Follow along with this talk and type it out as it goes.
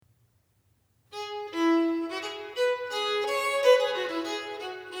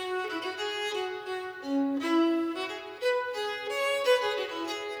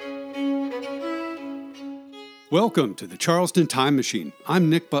Welcome to the Charleston Time Machine. I'm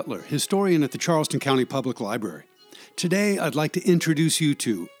Nick Butler, historian at the Charleston County Public Library. Today, I'd like to introduce you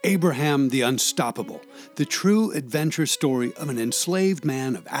to Abraham the Unstoppable, the true adventure story of an enslaved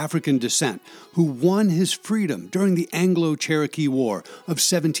man of African descent who won his freedom during the Anglo-Cherokee War of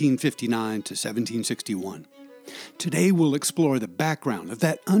 1759 to 1761. Today, we'll explore the background of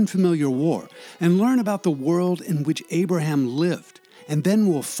that unfamiliar war and learn about the world in which Abraham lived. And then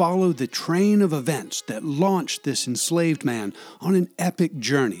we'll follow the train of events that launched this enslaved man on an epic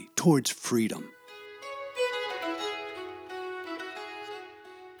journey towards freedom.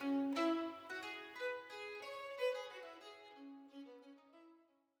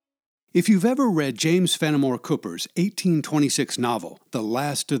 If you've ever read James Fenimore Cooper's 1826 novel, The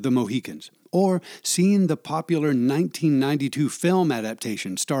Last of the Mohicans, or seen the popular 1992 film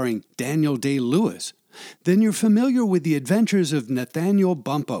adaptation starring Daniel Day-Lewis, then you're familiar with the adventures of Nathaniel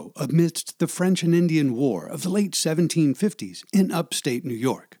Bumppo amidst the French and Indian War of the late 1750s in upstate New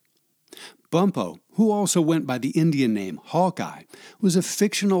York. Bumppo, who also went by the Indian name Hawkeye, was a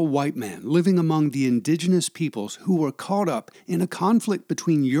fictional white man living among the indigenous peoples who were caught up in a conflict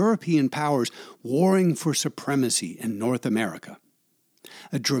between European powers warring for supremacy in North America.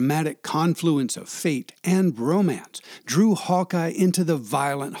 A dramatic confluence of fate and romance drew Hawkeye into the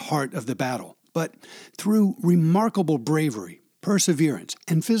violent heart of the battle. But through remarkable bravery, perseverance,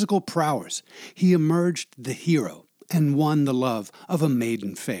 and physical prowess, he emerged the hero and won the love of a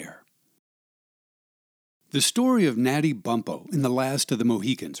maiden fair. The story of Natty Bumppo in The Last of the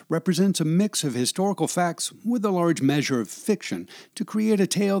Mohicans represents a mix of historical facts with a large measure of fiction to create a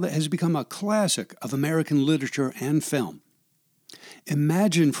tale that has become a classic of American literature and film.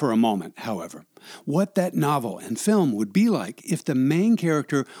 Imagine for a moment, however, what that novel and film would be like if the main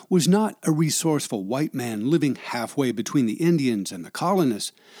character was not a resourceful white man living halfway between the Indians and the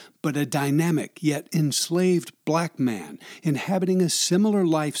colonists, but a dynamic yet enslaved black man inhabiting a similar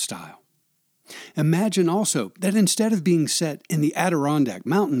lifestyle. Imagine also that instead of being set in the Adirondack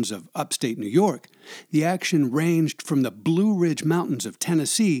Mountains of upstate New York, the action ranged from the Blue Ridge Mountains of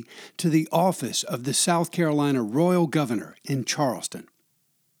Tennessee to the office of the South Carolina Royal Governor in Charleston.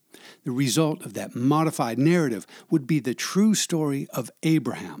 The result of that modified narrative would be the true story of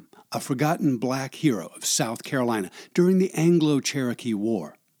Abraham, a forgotten black hero of South Carolina during the Anglo-Cherokee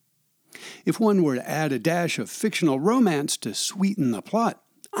War. If one were to add a dash of fictional romance to sweeten the plot,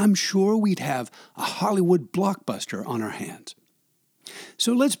 I'm sure we'd have a Hollywood blockbuster on our hands.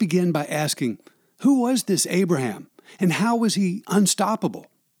 So let's begin by asking, who was this Abraham, and how was he unstoppable?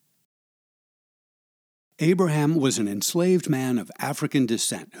 Abraham was an enslaved man of African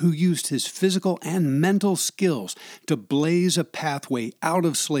descent who used his physical and mental skills to blaze a pathway out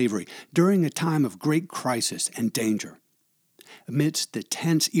of slavery during a time of great crisis and danger. Amidst the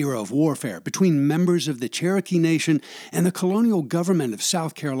tense era of warfare between members of the Cherokee Nation and the colonial government of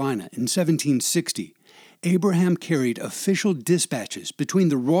South Carolina in 1760, Abraham carried official dispatches between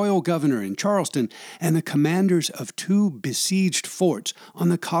the royal governor in Charleston and the commanders of two besieged forts on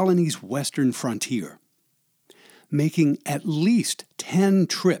the colony's western frontier. Making at least 10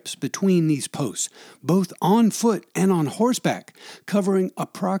 trips between these posts, both on foot and on horseback, covering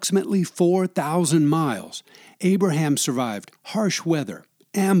approximately 4,000 miles, Abraham survived harsh weather,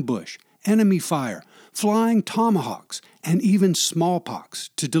 ambush, enemy fire, flying tomahawks, and even smallpox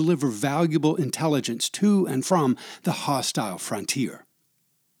to deliver valuable intelligence to and from the hostile frontier.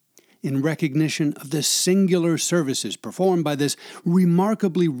 In recognition of the singular services performed by this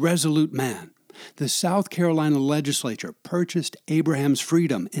remarkably resolute man, the South Carolina legislature purchased Abraham's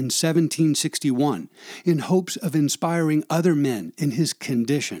freedom in 1761 in hopes of inspiring other men in his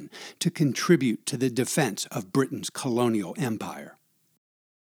condition to contribute to the defense of Britain's colonial empire.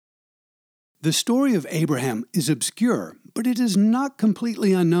 The story of Abraham is obscure, but it is not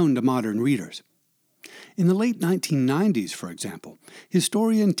completely unknown to modern readers. In the late 1990s, for example,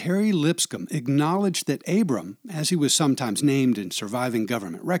 historian Terry Lipscomb acknowledged that Abram, as he was sometimes named in surviving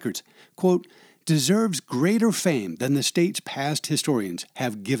government records, quote, deserves greater fame than the state's past historians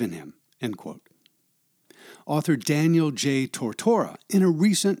have given him, end quote. Author Daniel J. Tortora, in a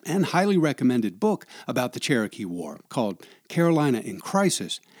recent and highly recommended book about the Cherokee War called Carolina in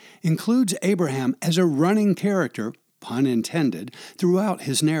Crisis, includes Abraham as a running character, pun intended, throughout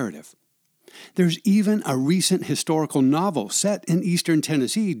his narrative. There's even a recent historical novel set in eastern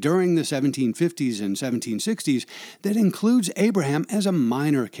Tennessee during the 1750s and 1760s that includes Abraham as a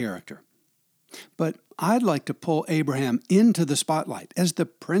minor character. But I'd like to pull Abraham into the spotlight as the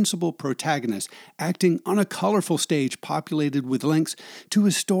principal protagonist, acting on a colorful stage populated with links to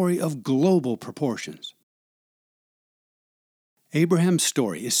a story of global proportions. Abraham's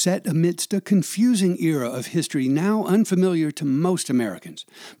story is set amidst a confusing era of history now unfamiliar to most Americans,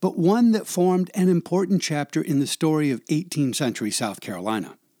 but one that formed an important chapter in the story of 18th century South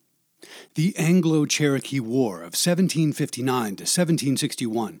Carolina. The Anglo-Cherokee War of 1759 to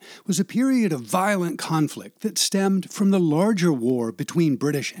 1761 was a period of violent conflict that stemmed from the larger war between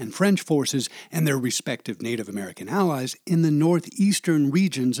British and French forces and their respective Native American allies in the northeastern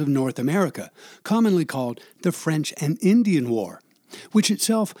regions of North America, commonly called the French and Indian War, which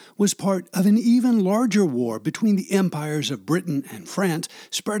itself was part of an even larger war between the empires of Britain and France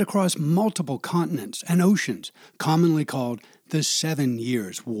spread across multiple continents and oceans, commonly called the 7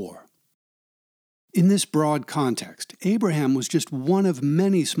 Years' War. In this broad context, Abraham was just one of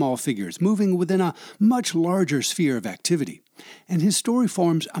many small figures moving within a much larger sphere of activity, and his story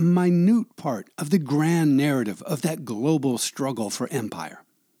forms a minute part of the grand narrative of that global struggle for empire.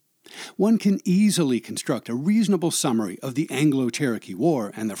 One can easily construct a reasonable summary of the Anglo-Cherokee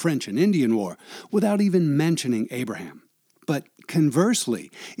War and the French and Indian War without even mentioning Abraham. But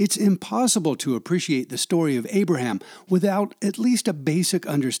conversely, it's impossible to appreciate the story of Abraham without at least a basic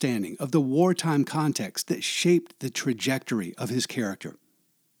understanding of the wartime context that shaped the trajectory of his character.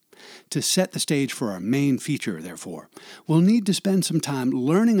 To set the stage for our main feature, therefore, we'll need to spend some time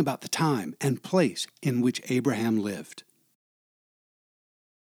learning about the time and place in which Abraham lived.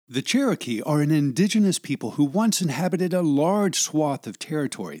 The Cherokee are an indigenous people who once inhabited a large swath of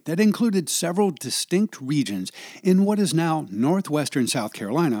territory that included several distinct regions in what is now northwestern South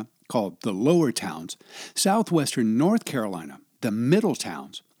Carolina, called the Lower Towns, southwestern North Carolina, the Middle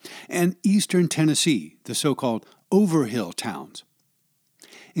Towns, and eastern Tennessee, the so-called Overhill Towns.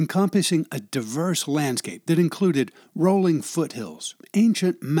 Encompassing a diverse landscape that included rolling foothills,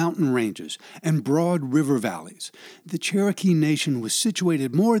 ancient mountain ranges, and broad river valleys, the Cherokee Nation was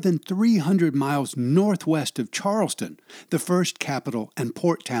situated more than 300 miles northwest of Charleston, the first capital and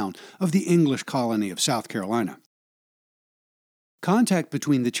port town of the English colony of South Carolina. Contact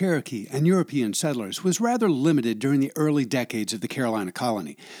between the Cherokee and European settlers was rather limited during the early decades of the Carolina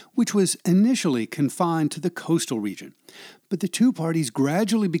colony, which was initially confined to the coastal region. But the two parties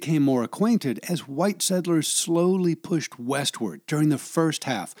gradually became more acquainted as white settlers slowly pushed westward during the first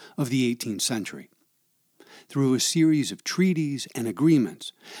half of the 18th century. Through a series of treaties and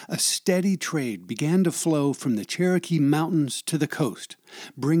agreements, a steady trade began to flow from the Cherokee Mountains to the coast,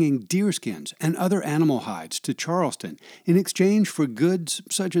 bringing deerskins and other animal hides to Charleston in exchange for goods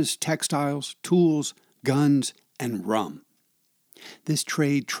such as textiles, tools, guns, and rum. This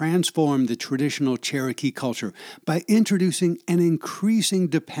trade transformed the traditional Cherokee culture by introducing an increasing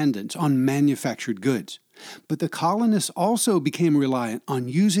dependence on manufactured goods. But the colonists also became reliant on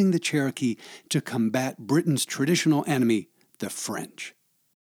using the Cherokee to combat Britain's traditional enemy, the French.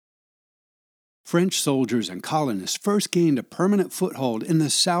 French soldiers and colonists first gained a permanent foothold in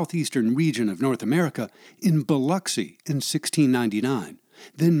the southeastern region of North America in Biloxi in 1699,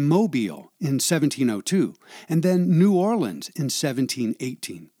 then Mobile in 1702, and then New Orleans in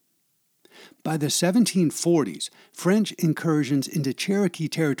 1718. By the 1740s, French incursions into Cherokee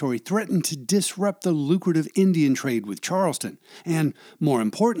territory threatened to disrupt the lucrative Indian trade with Charleston and, more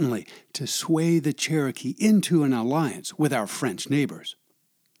importantly, to sway the Cherokee into an alliance with our French neighbors.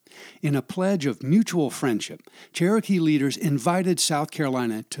 In a pledge of mutual friendship, Cherokee leaders invited South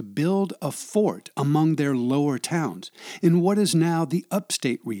Carolina to build a fort among their lower towns in what is now the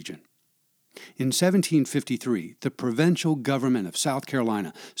upstate region. In 1753, the provincial government of South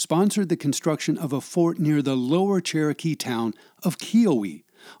Carolina sponsored the construction of a fort near the lower Cherokee town of Keowee,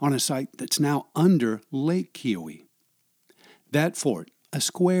 on a site that's now under Lake Keowee. That fort, a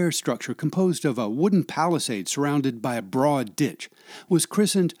square structure composed of a wooden palisade surrounded by a broad ditch, was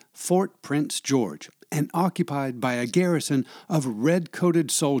christened Fort Prince George and occupied by a garrison of red-coated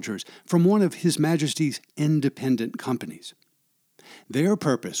soldiers from one of His Majesty's independent companies. Their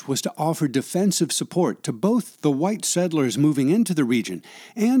purpose was to offer defensive support to both the white settlers moving into the region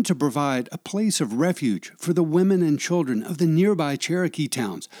and to provide a place of refuge for the women and children of the nearby Cherokee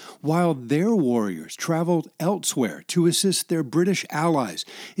towns, while their warriors traveled elsewhere to assist their British allies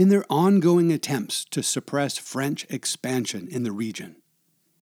in their ongoing attempts to suppress French expansion in the region.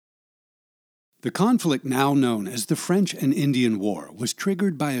 The conflict now known as the French and Indian War was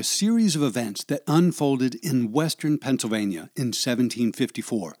triggered by a series of events that unfolded in western Pennsylvania in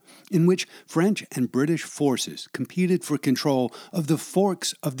 1754, in which French and British forces competed for control of the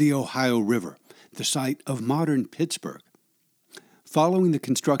forks of the Ohio River, the site of modern Pittsburgh. Following the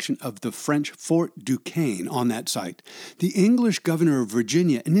construction of the French Fort Duquesne on that site, the English governor of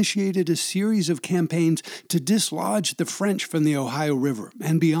Virginia initiated a series of campaigns to dislodge the French from the Ohio River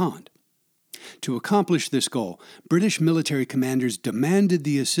and beyond. To accomplish this goal, British military commanders demanded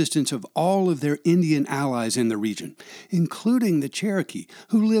the assistance of all of their Indian allies in the region, including the Cherokee,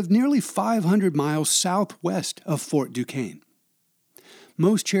 who lived nearly 500 miles southwest of Fort Duquesne.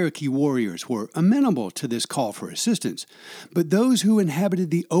 Most Cherokee warriors were amenable to this call for assistance, but those who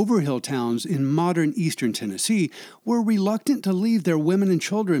inhabited the overhill towns in modern eastern Tennessee were reluctant to leave their women and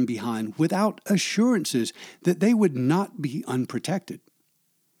children behind without assurances that they would not be unprotected.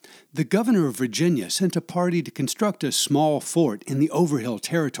 The governor of Virginia sent a party to construct a small fort in the Overhill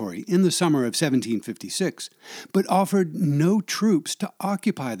Territory in the summer of 1756, but offered no troops to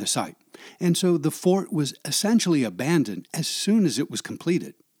occupy the site, and so the fort was essentially abandoned as soon as it was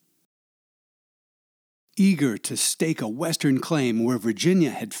completed. Eager to stake a Western claim where Virginia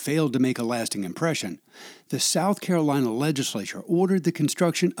had failed to make a lasting impression, the South Carolina legislature ordered the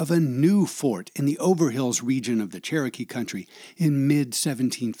construction of a new fort in the Overhills region of the Cherokee country in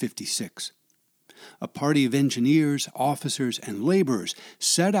mid-1756. A party of engineers, officers, and laborers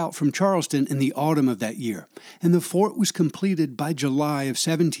set out from Charleston in the autumn of that year, and the fort was completed by July of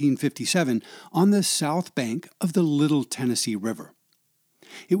 1757 on the south bank of the Little Tennessee River.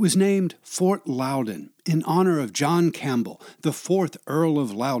 It was named Fort Loudon in honor of John Campbell, the 4th Earl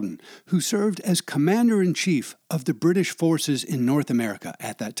of Loudon, who served as Commander-in-Chief of the British forces in North America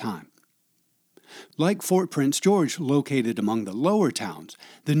at that time. Like Fort Prince George, located among the lower towns,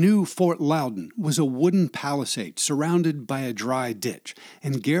 the new Fort Loudon was a wooden palisade surrounded by a dry ditch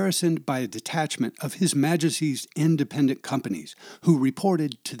and garrisoned by a detachment of His Majesty's independent companies who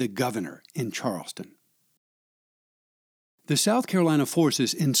reported to the governor in Charleston. The South Carolina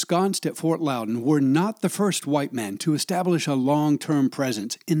forces ensconced at Fort Loudon were not the first white men to establish a long-term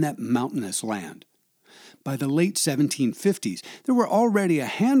presence in that mountainous land. By the late 1750s, there were already a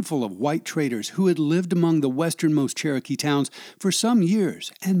handful of white traders who had lived among the westernmost Cherokee towns for some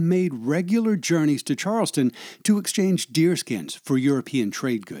years and made regular journeys to Charleston to exchange deerskins for European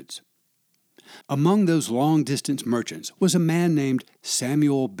trade goods. Among those long-distance merchants was a man named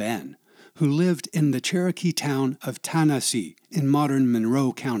Samuel Benn, who lived in the Cherokee town of Tennessee in modern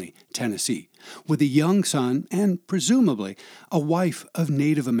Monroe County, Tennessee, with a young son and, presumably, a wife of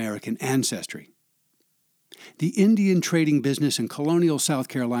Native American ancestry. The Indian trading business in colonial South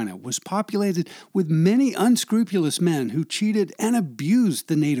Carolina was populated with many unscrupulous men who cheated and abused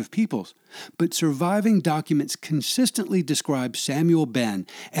the native peoples, but surviving documents consistently describe Samuel Benn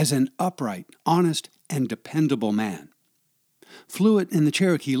as an upright, honest, and dependable man. Fluent in the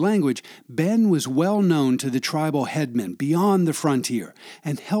Cherokee language, Ben was well known to the tribal headmen beyond the frontier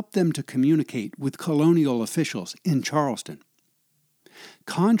and helped them to communicate with colonial officials in Charleston.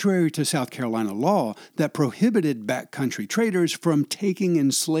 Contrary to South Carolina law that prohibited backcountry traders from taking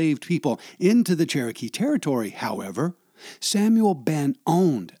enslaved people into the Cherokee territory, however, Samuel Benn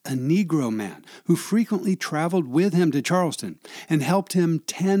owned a Negro man who frequently traveled with him to Charleston and helped him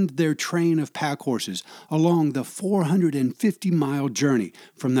tend their train of pack horses along the 450-mile journey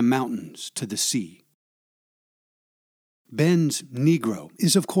from the mountains to the sea. Ben's Negro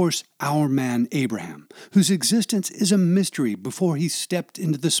is, of course, our man Abraham, whose existence is a mystery before he stepped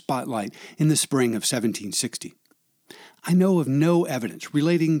into the spotlight in the spring of 1760. I know of no evidence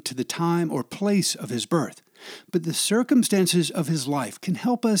relating to the time or place of his birth, but the circumstances of his life can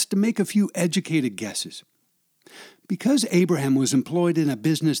help us to make a few educated guesses. Because Abraham was employed in a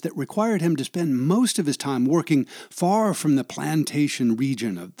business that required him to spend most of his time working far from the plantation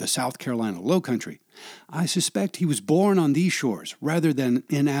region of the South Carolina Lowcountry, I suspect he was born on these shores rather than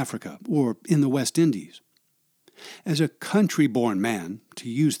in Africa or in the West Indies. As a country-born man, to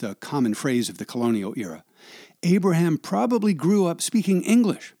use the common phrase of the colonial era, Abraham probably grew up speaking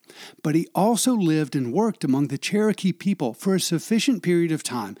English, but he also lived and worked among the Cherokee people for a sufficient period of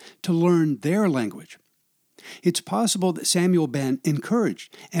time to learn their language. It's possible that Samuel Benn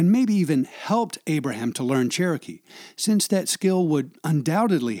encouraged and maybe even helped Abraham to learn Cherokee, since that skill would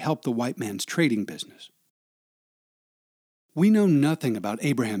undoubtedly help the white man's trading business. We know nothing about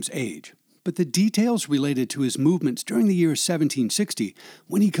Abraham's age, but the details related to his movements during the year 1760,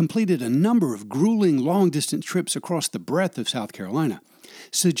 when he completed a number of grueling long-distance trips across the breadth of South Carolina,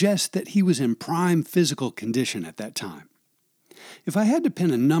 suggest that he was in prime physical condition at that time. If I had to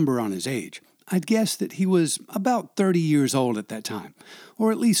pin a number on his age, I'd guess that he was about 30 years old at that time,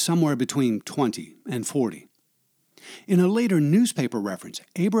 or at least somewhere between 20 and 40. In a later newspaper reference,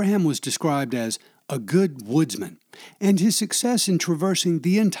 Abraham was described as a good woodsman, and his success in traversing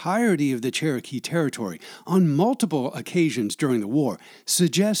the entirety of the Cherokee territory on multiple occasions during the war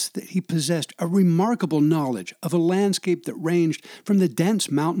suggests that he possessed a remarkable knowledge of a landscape that ranged from the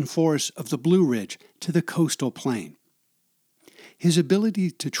dense mountain forests of the Blue Ridge to the coastal plain. His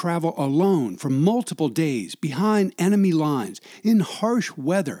ability to travel alone for multiple days behind enemy lines in harsh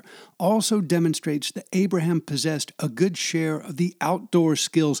weather also demonstrates that Abraham possessed a good share of the outdoor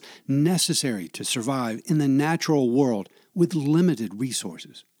skills necessary to survive in the natural world with limited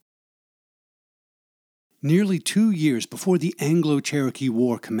resources. Nearly 2 years before the Anglo-Cherokee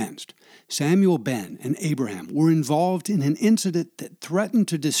War commenced, Samuel Ben and Abraham were involved in an incident that threatened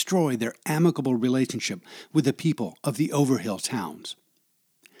to destroy their amicable relationship with the people of the Overhill towns.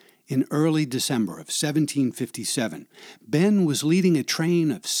 In early December of 1757, Ben was leading a train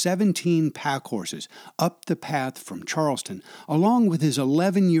of 17 pack horses up the path from Charleston, along with his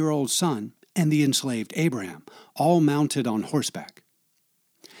 11-year-old son and the enslaved Abraham, all mounted on horseback.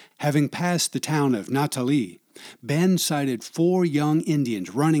 Having passed the town of Natali, Ben sighted 4 young Indians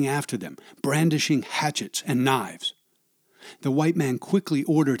running after them, brandishing hatchets and knives. The white man quickly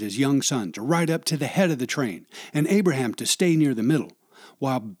ordered his young son to ride up to the head of the train and Abraham to stay near the middle,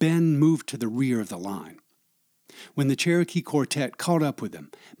 while Ben moved to the rear of the line. When the Cherokee quartet caught up with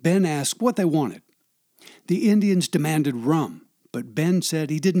them, Ben asked what they wanted. The Indians demanded rum, but Ben said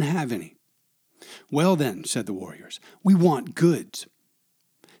he didn't have any. "Well then," said the warriors, "we want goods."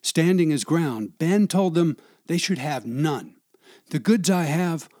 Standing his ground, Ben told them they should have none. "The goods I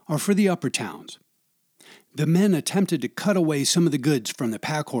have are for the upper towns." The men attempted to cut away some of the goods from the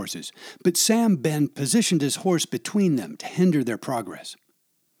pack horses, but Sam Ben positioned his horse between them to hinder their progress.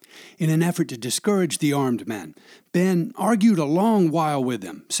 In an effort to discourage the armed men, Ben argued a long while with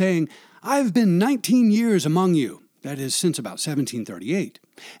them, saying, "I have been 19 years among you, that is, since about 1738,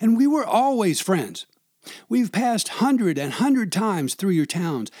 and we were always friends. We've passed 100 times through your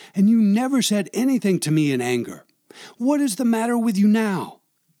towns, and you never said anything to me in anger. What is the matter with you now?"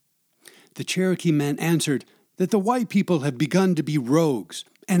 The Cherokee men answered that the white people have begun to be rogues,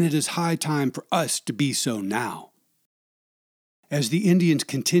 and it is high time for us to be so now. As the Indians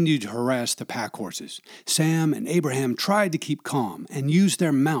continued to harass the pack horses, Sam and Abraham tried to keep calm and used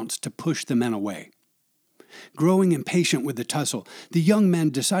their mounts to push the men away. Growing impatient with the tussle, the young men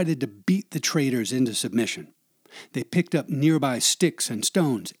decided to beat the traders into submission. They picked up nearby sticks and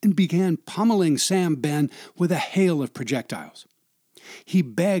stones and began pummeling Sam Ben with a hail of projectiles. He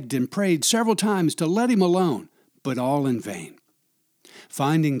begged and prayed several times to let him alone, but all in vain.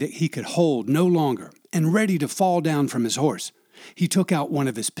 Finding that he could hold no longer and ready to fall down from his horse, he took out one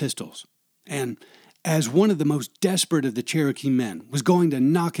of his pistols, and, as one of the most desperate of the Cherokee men was going to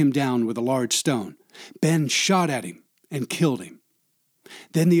knock him down with a large stone, Ben shot at him and killed him.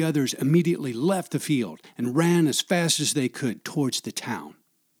 Then the others immediately left the field and ran as fast as they could towards the town.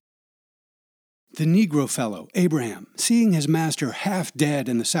 The Negro fellow, Abraham, seeing his master half dead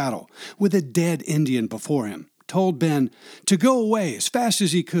in the saddle, with a dead Indian before him, told Ben to go away as fast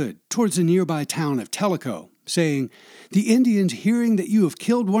as he could towards the nearby town of Tellico, saying, "The Indians, hearing that you have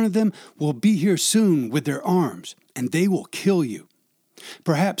killed one of them, will be here soon with their arms, and they will kill you.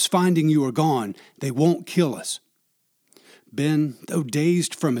 Perhaps finding you are gone, they won't kill us." Ben, though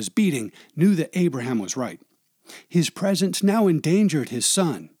dazed from his beating, knew that Abraham was right. His presence now endangered his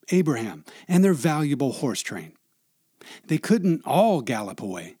son, Abraham, and their valuable horse train. They couldn't all gallop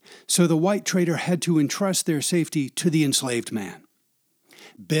away, so the white trader had to entrust their safety to the enslaved man.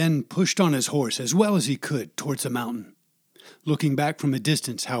 Ben pushed on his horse as well as he could towards the mountain. Looking back from a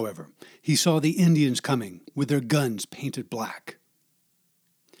distance, however, he saw the Indians coming with their guns painted black.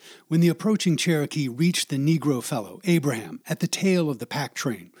 When the approaching Cherokee reached the Negro fellow, Abraham, at the tail of the pack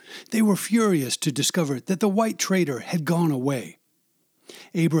train, they were furious to discover that the white trader had gone away.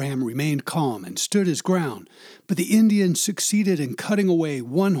 Abraham remained calm and stood his ground, but the Indians succeeded in cutting away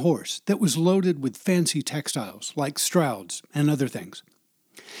one horse that was loaded with fancy textiles like strouds and other things.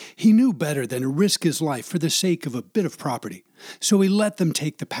 He knew better than to risk his life for the sake of a bit of property, so he let them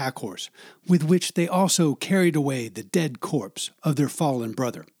take the pack horse, with which they also carried away the dead corpse of their fallen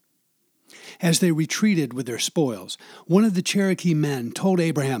brother. As they retreated with their spoils, one of the Cherokee men told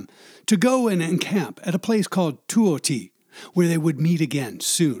Abraham to go and encamp at a place called Tuoti, where they would meet again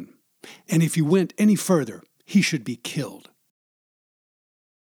soon, and if he went any further, he should be killed.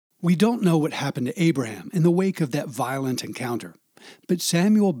 We don't know what happened to Abraham in the wake of that violent encounter, but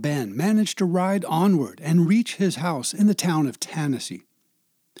Samuel Ben managed to ride onward and reach his house in the town of Tennessee.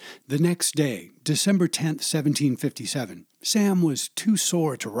 The next day, December 10th, 1757, Sam was too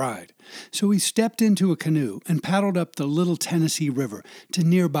sore to ride, so he stepped into a canoe and paddled up the Little Tennessee River to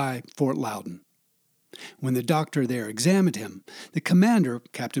nearby Fort Loudon. When the doctor there examined him, the commander,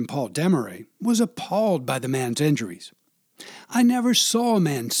 Captain Paul Desmarais, was appalled by the man's injuries. "I never saw a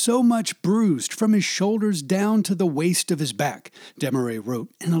man so much bruised from his shoulders down to the waist of his back," Desmarais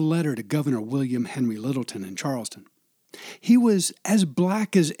wrote in a letter to Governor William Henry Littleton in Charleston. He was as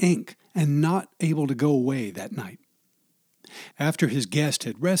black as ink and not able to go away that night. After his guest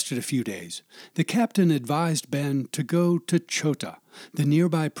had rested a few days, the captain advised Ben to go to Chota, the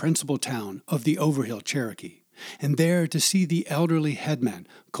nearby principal town of the Overhill Cherokee, and there to see the elderly headman,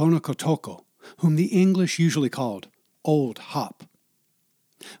 Konokotoko, whom the English usually called Old Hop.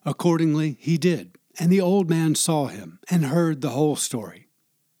 Accordingly, he did, and the old man saw him and heard the whole story.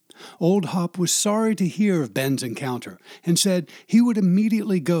 Old Hop was sorry to hear of Ben's encounter and said he would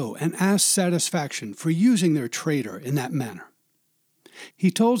immediately go and ask satisfaction for using their trader in that manner.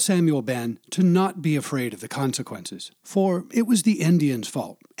 He told Samuel Ben to not be afraid of the consequences, for it was the Indians'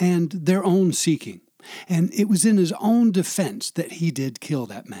 fault and their own seeking, and it was in his own defense that he did kill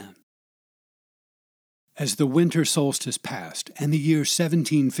that man. As the winter solstice passed and the year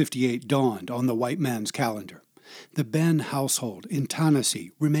 1758 dawned on the white man's calendar, the Ben household in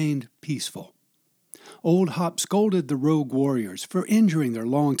Tennessee remained peaceful. Old Hop scolded the rogue warriors for injuring their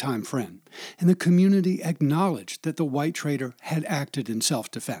longtime friend, and the community acknowledged that the white trader had acted in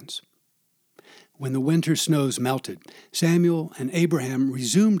self-defense. When the winter snows melted, Samuel and Abraham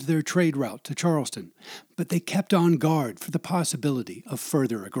resumed their trade route to Charleston, but they kept on guard for the possibility of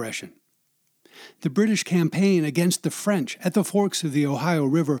further aggression. The British campaign against the French at the forks of the Ohio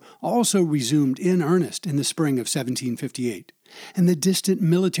River also resumed in earnest in the spring of 1758, and the distant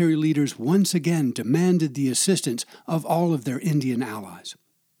military leaders once again demanded the assistance of all of their Indian allies.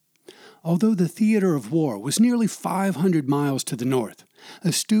 Although the theater of war was nearly 500 miles to the north,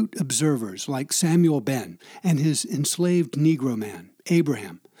 astute observers like Samuel Ben and his enslaved Negro man,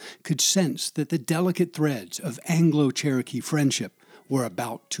 Abraham, could sense that the delicate threads of Anglo-Cherokee friendship were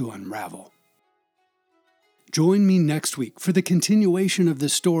about to unravel. Join me next week for the continuation of the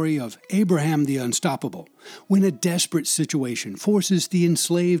story of Abraham the Unstoppable, when a desperate situation forces the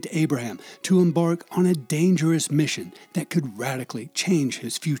enslaved Abraham to embark on a dangerous mission that could radically change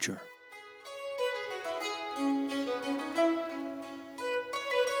his future.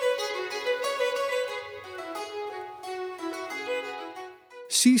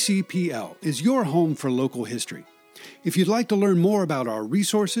 CCPL is your home for local history. If you'd like to learn more about our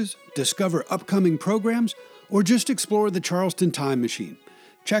resources, discover upcoming programs, or just explore the Charleston Time Machine,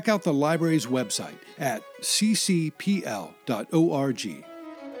 check out the library's website at ccpl.org.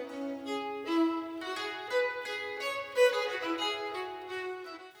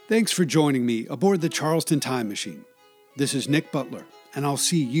 Thanks for joining me aboard the Charleston Time Machine. This is Nick Butler, and I'll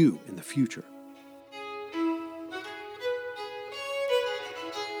see you in the future.